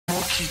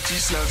qui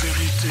disent la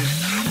vérité.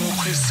 Mots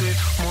pressés,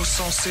 mots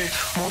sensés,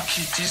 mots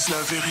qui disent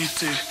la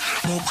vérité.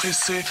 Mots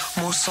pressés,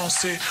 mots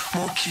sensés,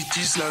 mots qui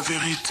disent la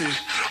vérité.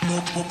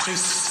 Mots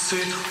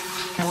pressés,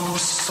 mots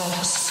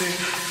sensés,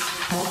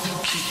 mots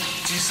qui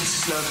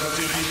disent la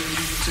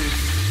vérité.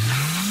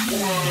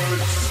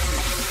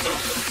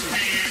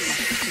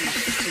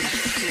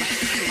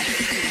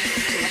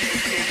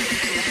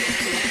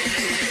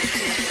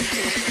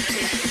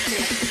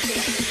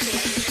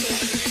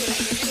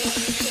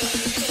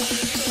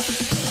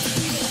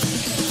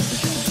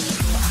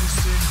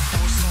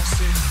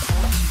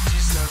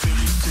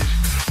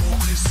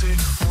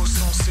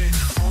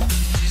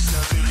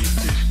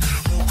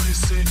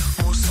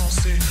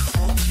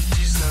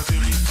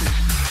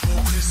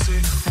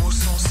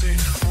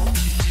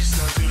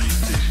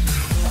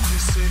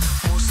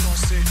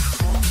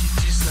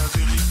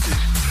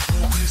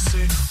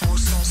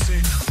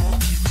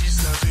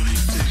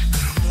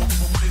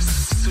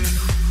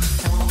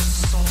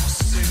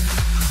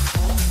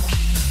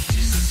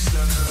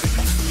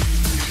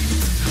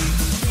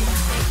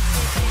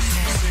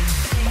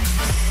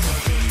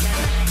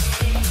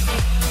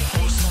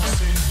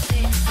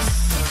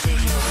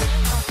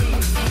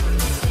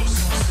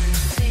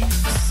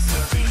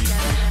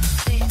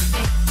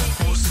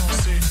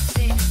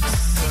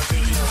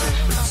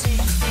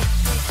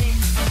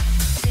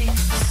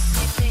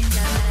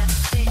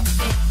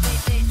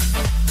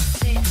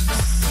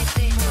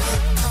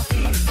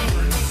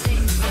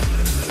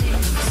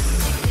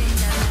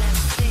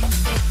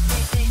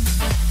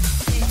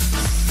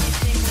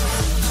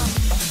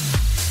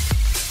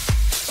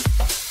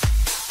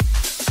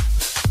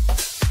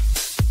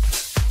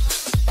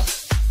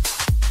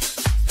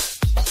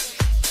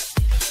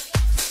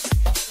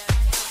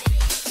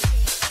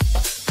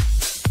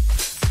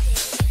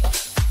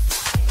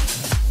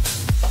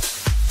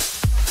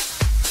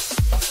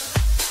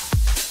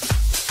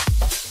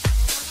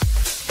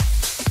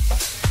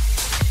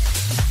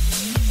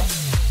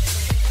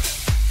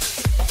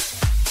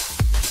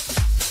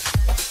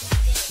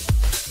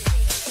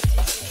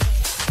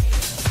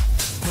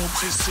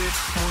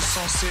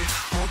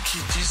 Mots qui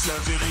disent la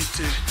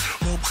vérité.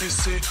 Mots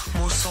pressés,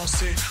 mots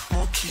sensés,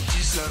 mots qui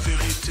disent la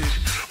vérité.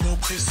 Mots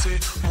pressés,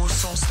 mots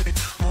sensés,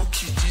 mots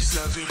qui disent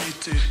la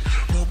vérité.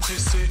 Mots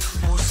pressés,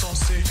 mots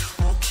sensés,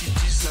 mots qui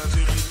disent la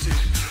vérité.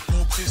 Mots pressés,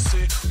 mots sensés, mots qui disent la vérité. Mots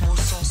pressés, mots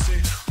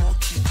sensés, mots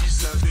qui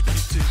disent la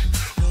vérité.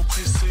 Mots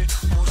pressés,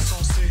 mots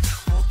sensés,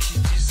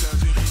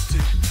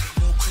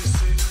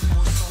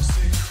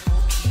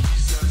 mots qui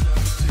disent la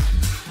vérité.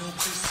 Mots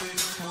pressés,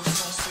 mots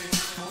sensés,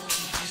 mots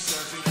qui disent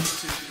la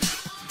vérité.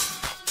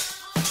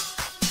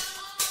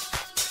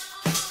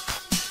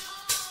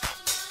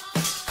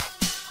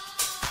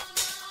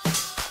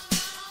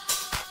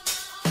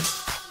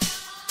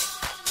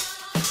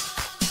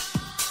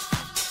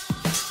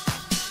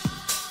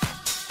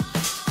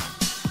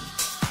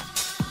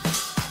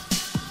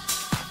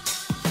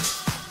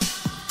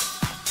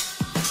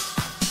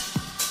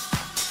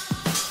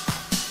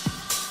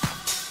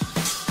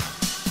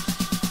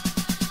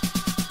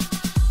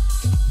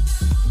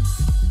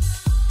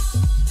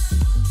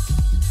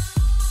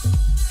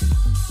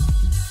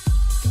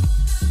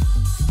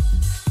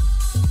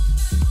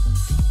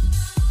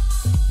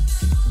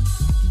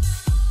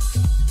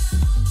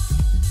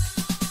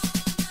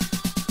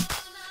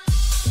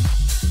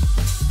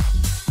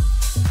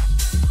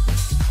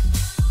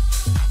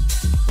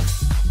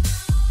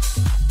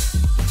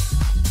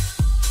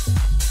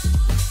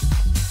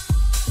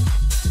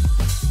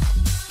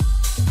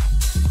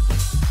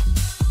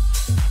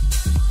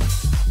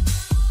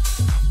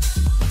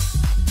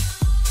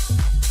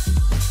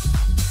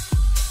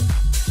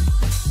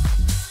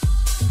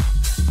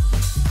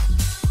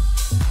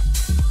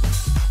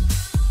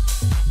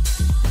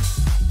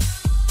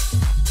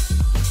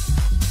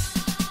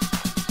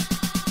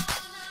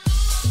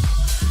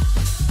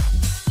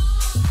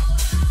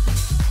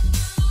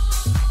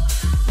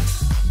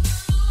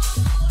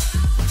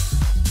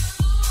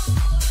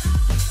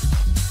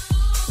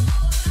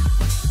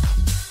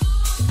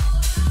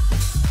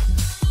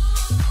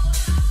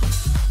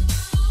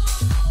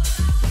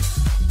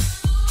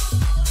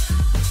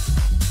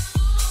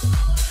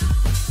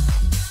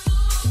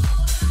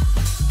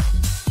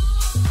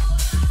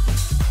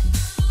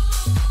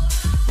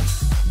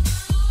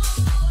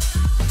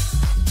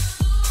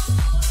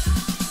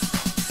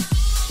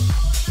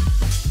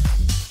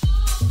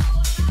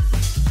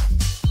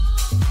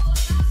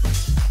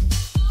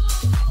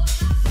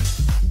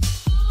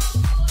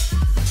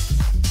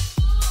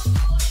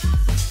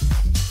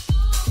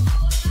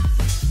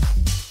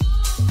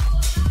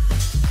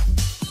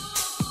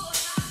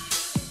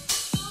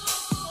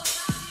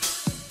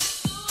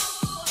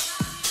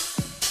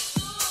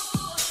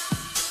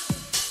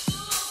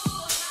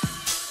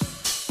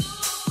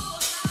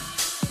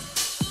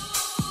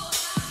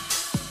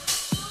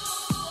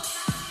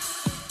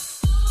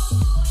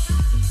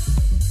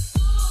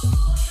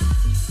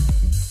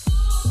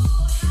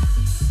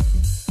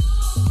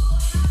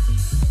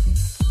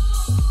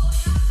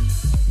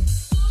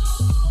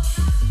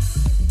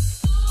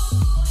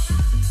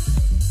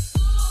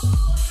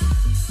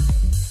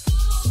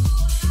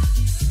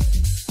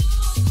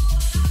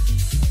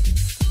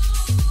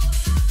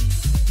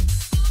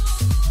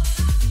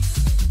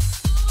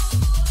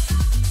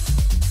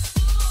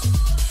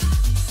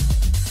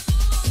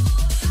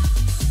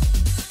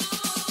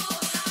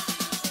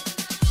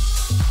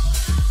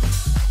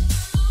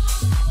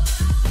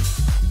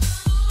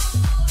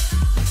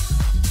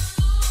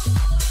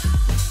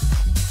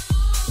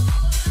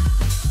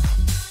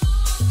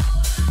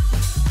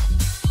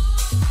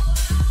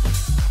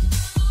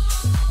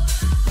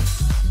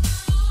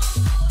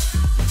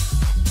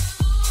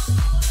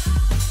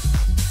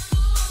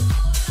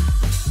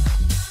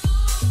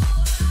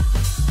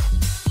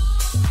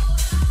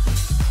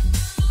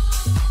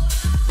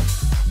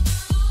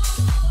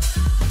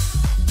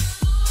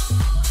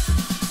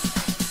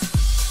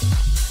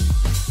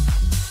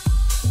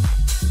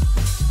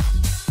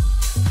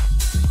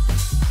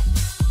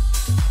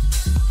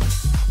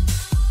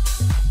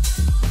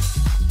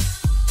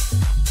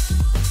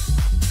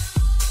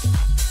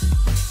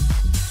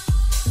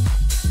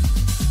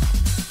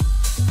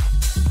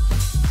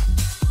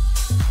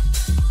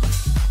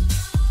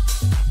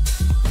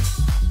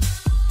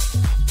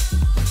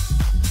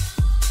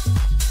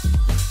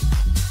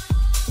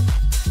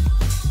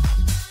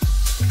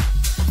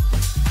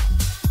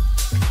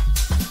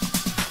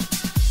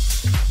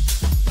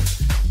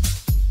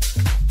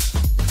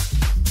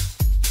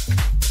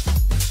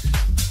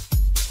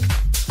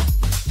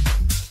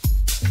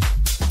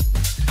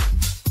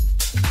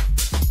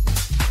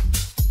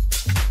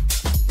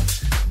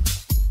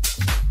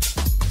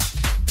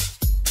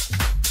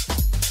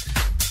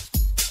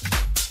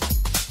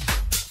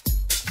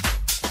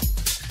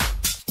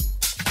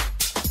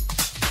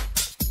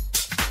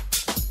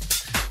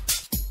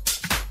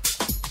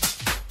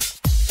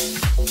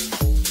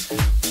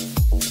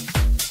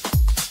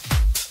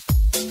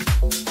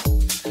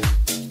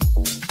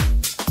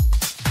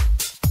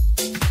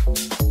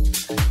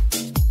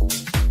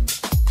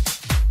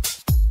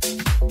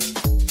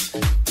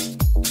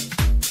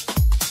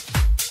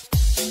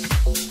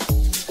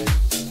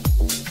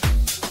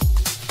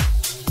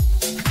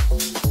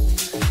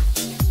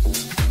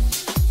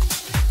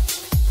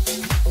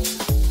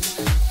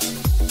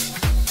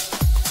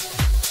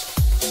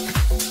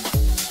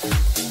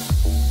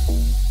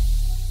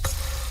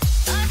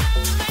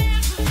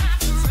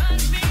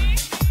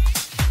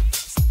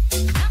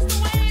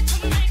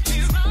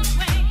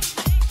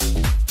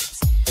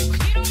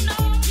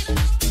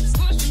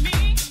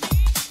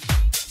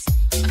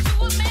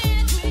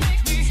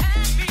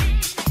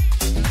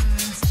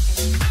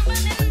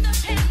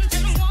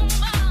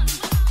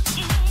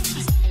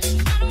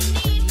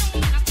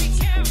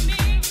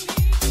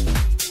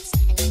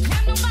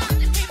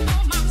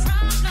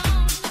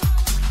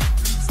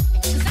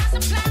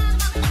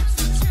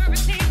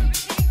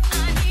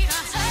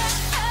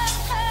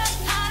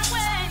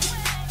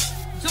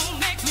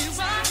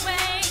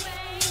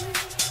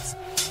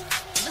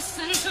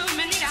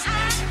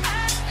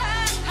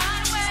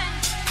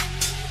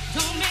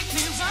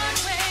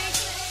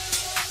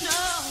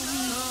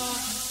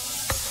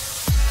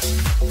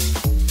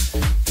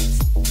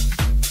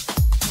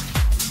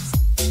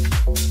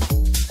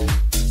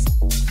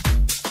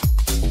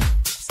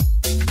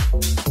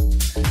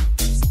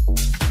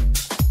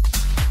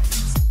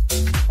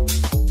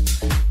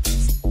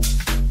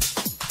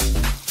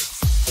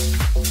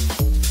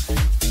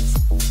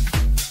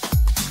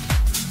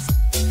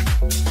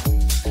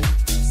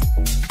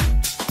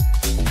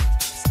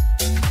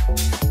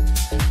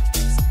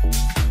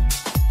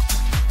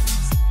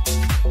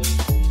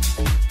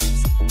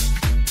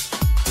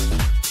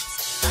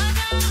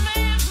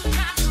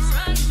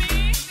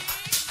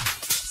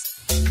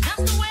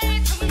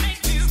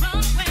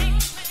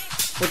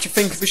 what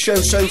you think of the show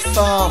so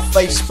far.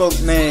 Facebook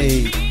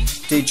me,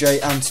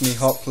 DJ Anthony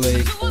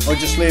Hopley, or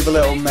just leave a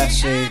little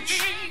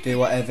message. Do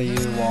whatever you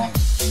want.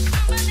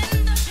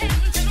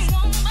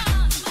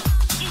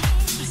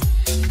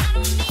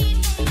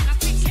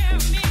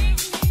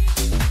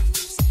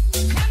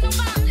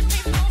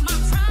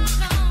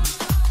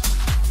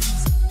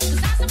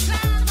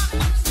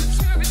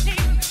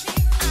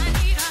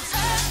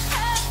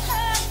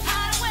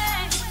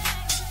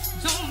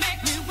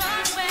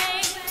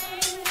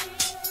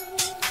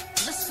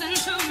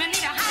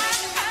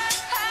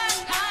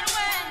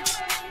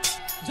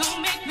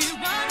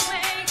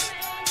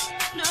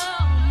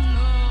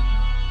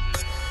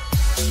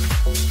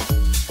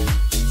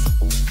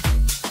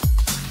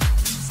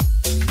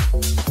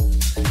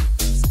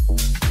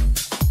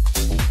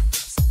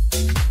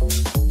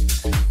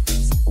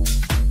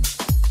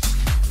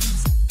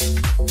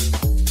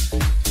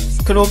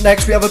 Coming up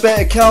next we have a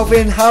bit of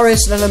Calvin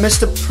Harris and then a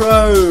Mr.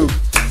 Pro.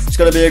 It's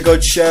going to be a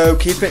good show,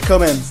 keep it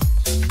coming.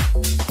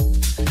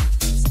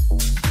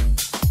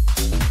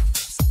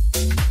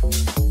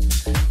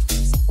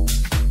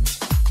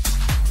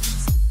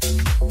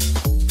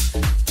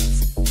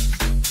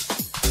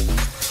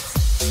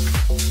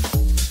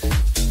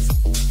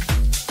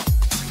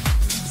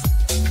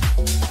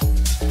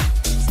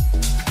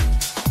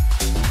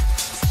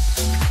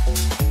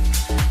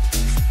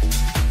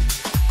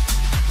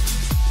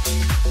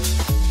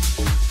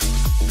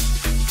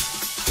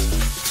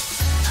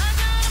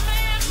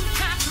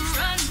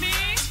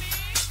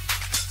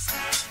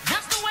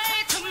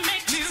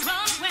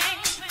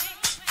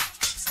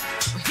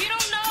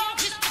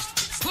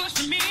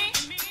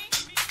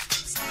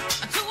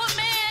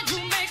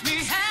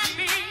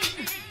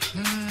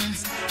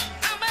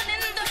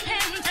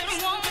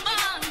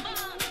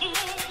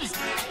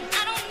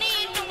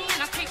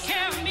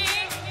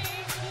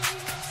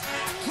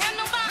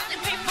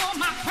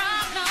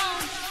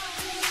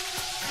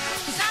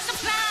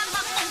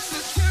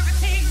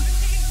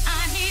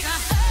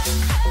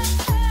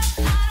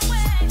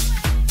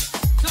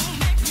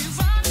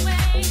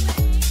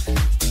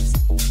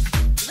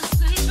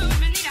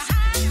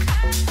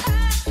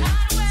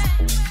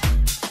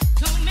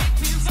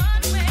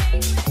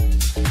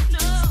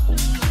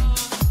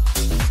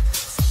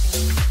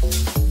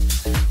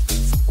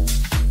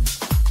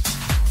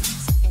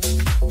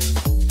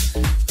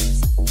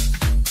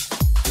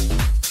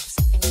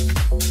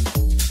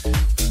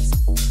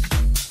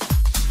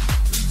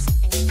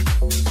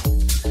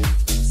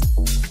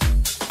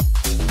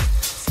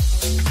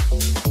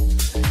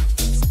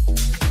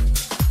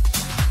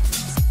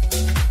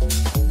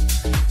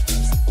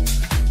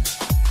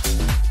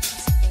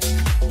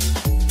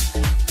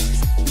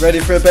 Ready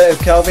for a bit of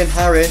Calvin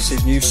Harris?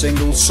 His new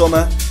single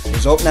Summer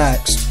is up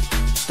next.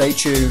 Stay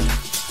tuned.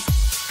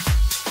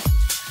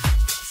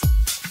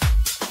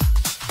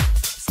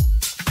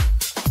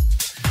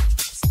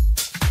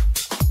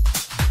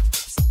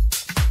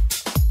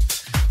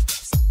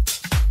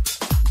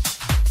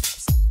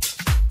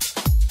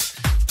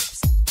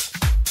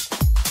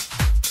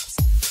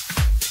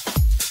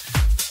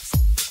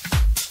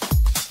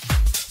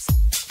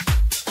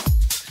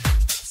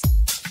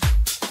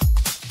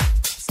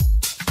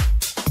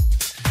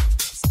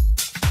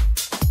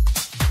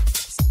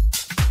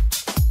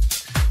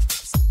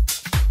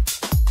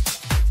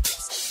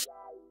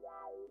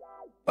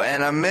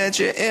 When I met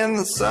you in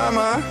the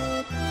summer,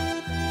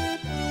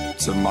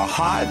 to my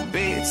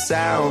heartbeat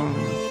sound,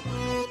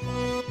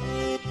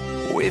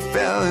 we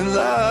fell in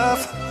love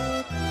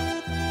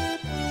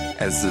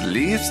as the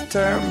leaves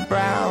turn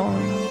brown.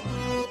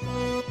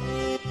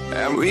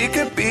 And we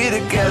could be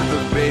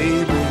together,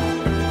 baby,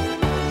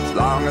 as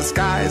long as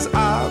skies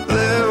are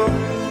blue.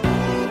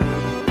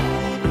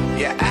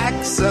 You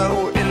act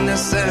so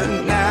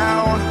innocent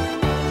now,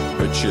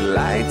 but you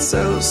lied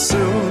so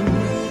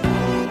soon.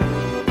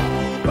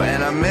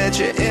 When I met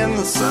you in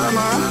the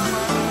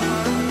summer,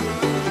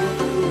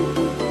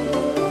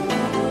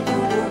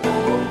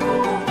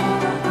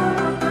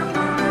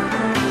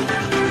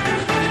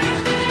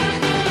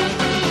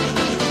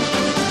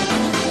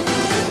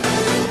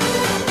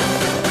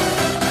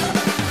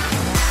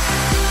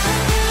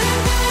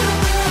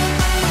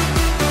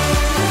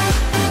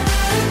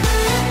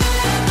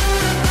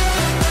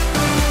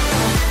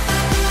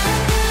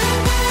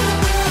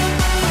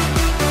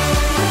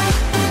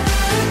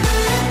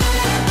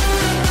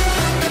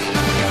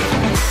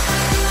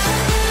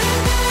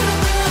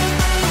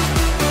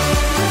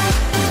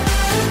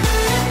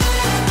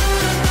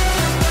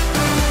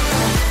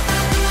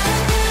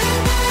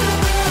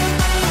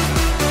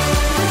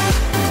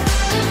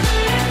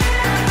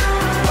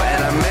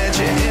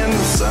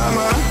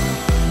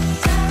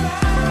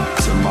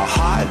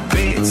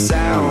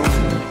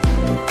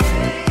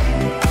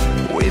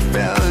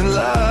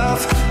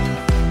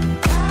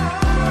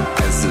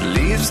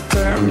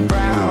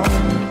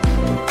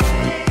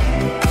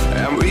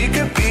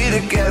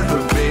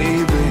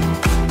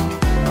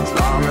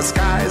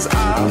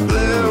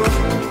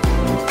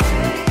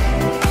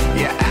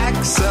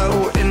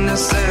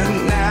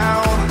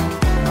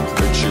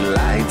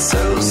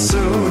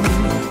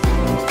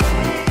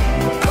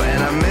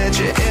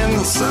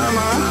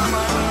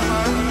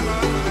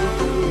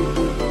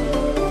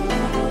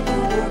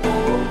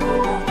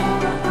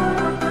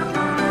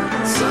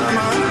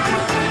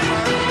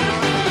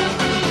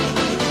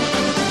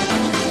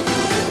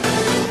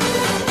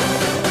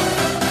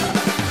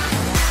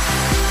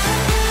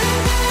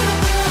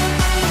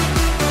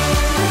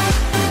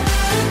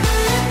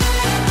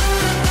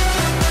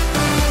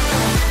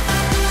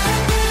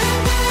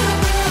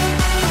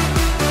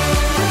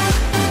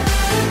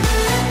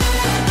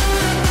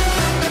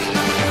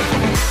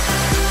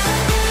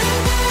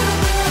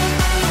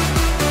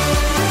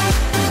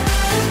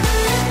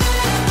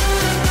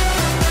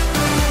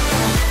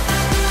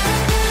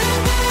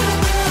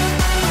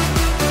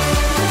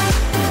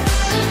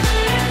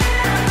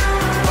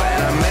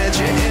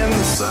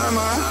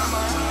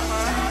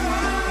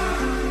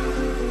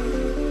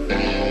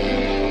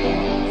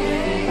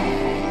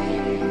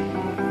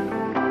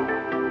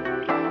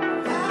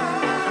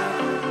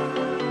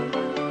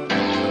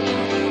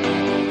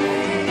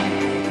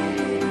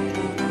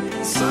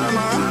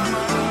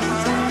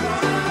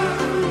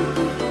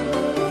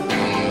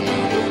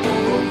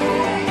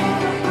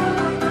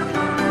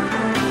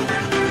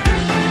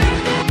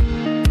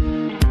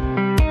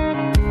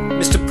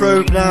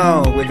 Groove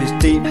now with his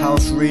Deep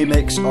House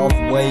remix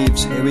of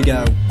Waves. Here we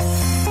go.